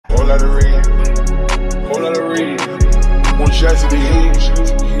lot of red, whole lot of red. One shot to the head,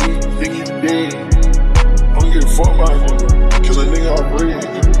 think he's dead. I don't give a fuck about him, cause a nigga off red.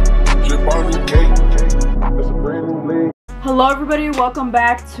 Just bought a new cake, that's a brand new leg. Hello everybody, welcome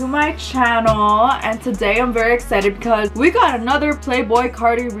back to my channel, and today I'm very excited because we got another Playboi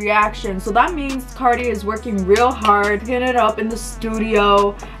Carti reaction. So that means Carti is working real hard, picking it up in the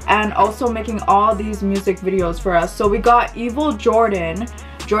studio and also making all these music videos for us. So we got EVILJ0RDAN.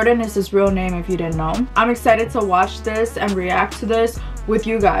 Jordan is his real name if you didn't know. I'm excited to watch this and react to this with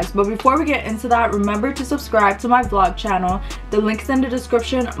you guys, but before we get into that, remember to subscribe to my vlog channel. The link is in the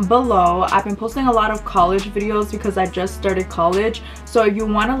description below. I've been posting a lot of college videos because I just started college, so if you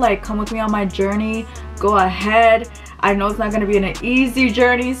want to like come with me on my journey, go ahead. I know it's not going to be an easy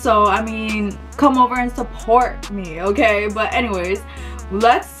journey, so I mean, come over and support me, okay? But anyways,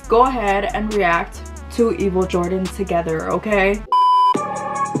 let's go ahead and react to EVILJ0RDAN together, okay?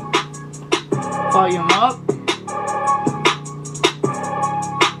 Volume up.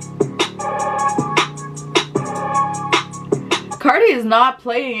 Carti is not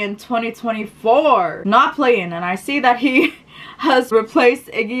playing in 2024. Not playing, and I see that he has replaced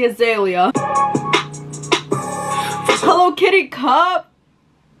Iggy Azalea. Hello Kitty cup.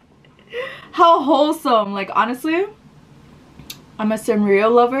 How wholesome. Like honestly, I'm a Sanrio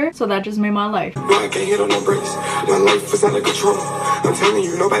lover, so that just made my life. No, I can't hit on no brakes. My life is out of control. I'm telling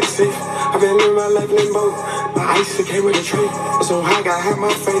you, nobody's safe. I've been living my life limbo. My ice came with a tray. So I got have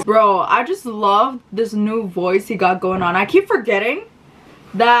my face. Bro, I just love this new voice he got going on. I keep forgetting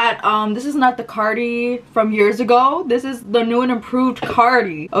that this is not the Carti from years ago. This is the new and improved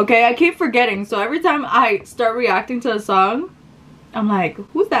Carti. Okay, I keep forgetting. So every time I start reacting to a song, I'm like,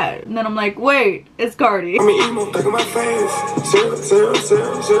 who's that? And then I'm like, wait, it's Carti. I'm emo, look at my face. 0, 0,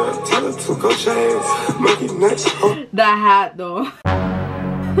 0, 0. Tell her to go change. Monkey nuts. That hat though.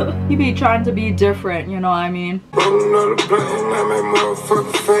 He be trying to be different, you know what I mean? Rolling on the block and I make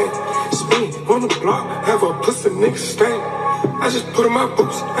motherfucking fame. Spin on the block, have a pussy nigga stain. I just put on my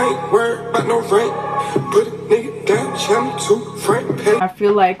boots, I ain't worried about no rain. Put a nigga down, channel 2, front pay. I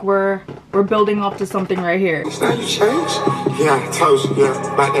feel like we're building up to something right here. Now you change? Yeah, I told you,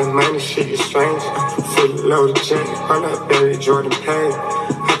 yeah. About that money shit is strange. Fully loaded chain, on that baby Jordan pain.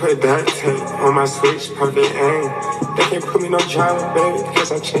 I put that tape on my switch, perfect aim. They can't put me no drama, baby,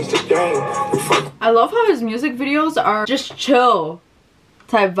 because I changed the game. I love how his music videos are just chill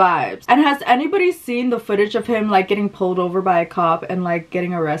type vibes. And has anybody seen the footage of him like getting pulled over by a cop and like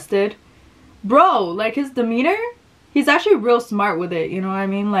getting arrested? Bro, like his demeanor, he's actually real smart with it, you know what I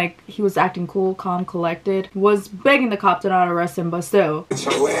mean? Like he was acting cool, calm, collected, was begging the cop to not arrest him, but still.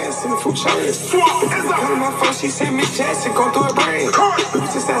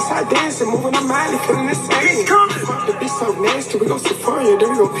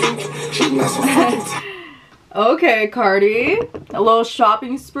 Okay, Carti, a little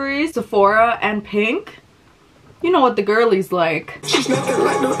shopping spree, Sephora and Pink. You know what the girlies like. She's nothing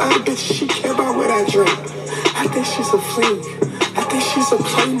like no other bitch, she care about what I drink. I think she's a fling. I think she's a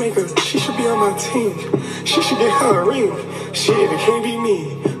playmaker. She should be on my team. She should get her a ring. Shit, it can't be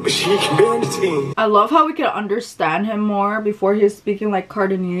me, but she can be on the team. I love how we could understand him more. Before he was speaking like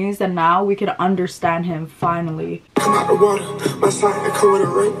Cartinese, and now we could understand him finally. Come out the water, my side, I come with a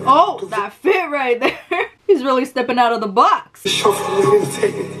ring. Oh, that fit right there. He's really stepping out of the box.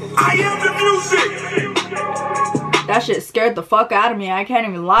 I am the music. That shit scared the fuck out of me. I can't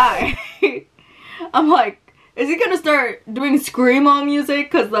even lie. I'm like, is he gonna start doing screamo music?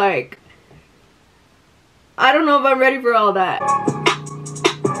 Cause like, I don't know if I'm ready for all that.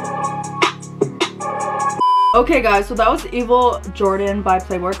 Okay guys, so that was EVILJ0RDAN by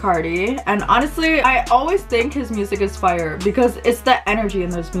Playboi Carti, and honestly I always think his music is fire because it's the energy in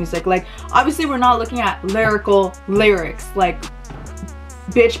this music. Like obviously we're not looking at lyrical lyrics like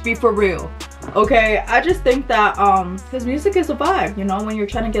bitch be for real, okay? I just think that his music is a vibe, you know, when you're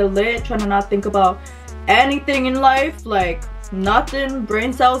trying to get lit, trying to not think about anything in life, like nothing,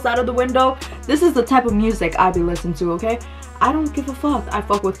 brain cells out of the window. This is the type of music I be listening to, okay? I don't give a fuck. I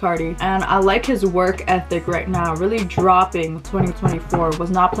fuck with Carti, and I like his work ethic right now. Really dropping 2024, was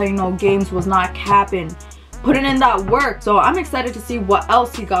not playing no games, was not capping, putting in that work. So I'm excited to see what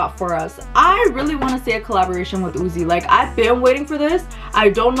else he got for us. I really want to see a collaboration with Uzi. Like I've been waiting for this. I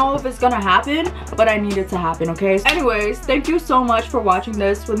don't know if it's gonna happen, but I need it to happen, okay? Anyways, thank you so much for watching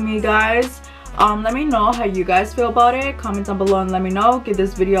this with me, guys. Let me know how you guys feel about it. Comment down below and let me know. Give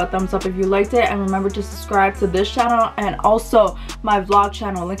this video a thumbs up if you liked it, and remember to subscribe to this channel and also my vlog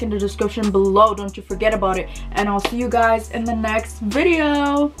channel. Link in the description below. Don't you forget about it, and I'll see you guys in the next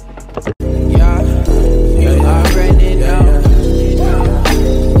video. Yeah, you already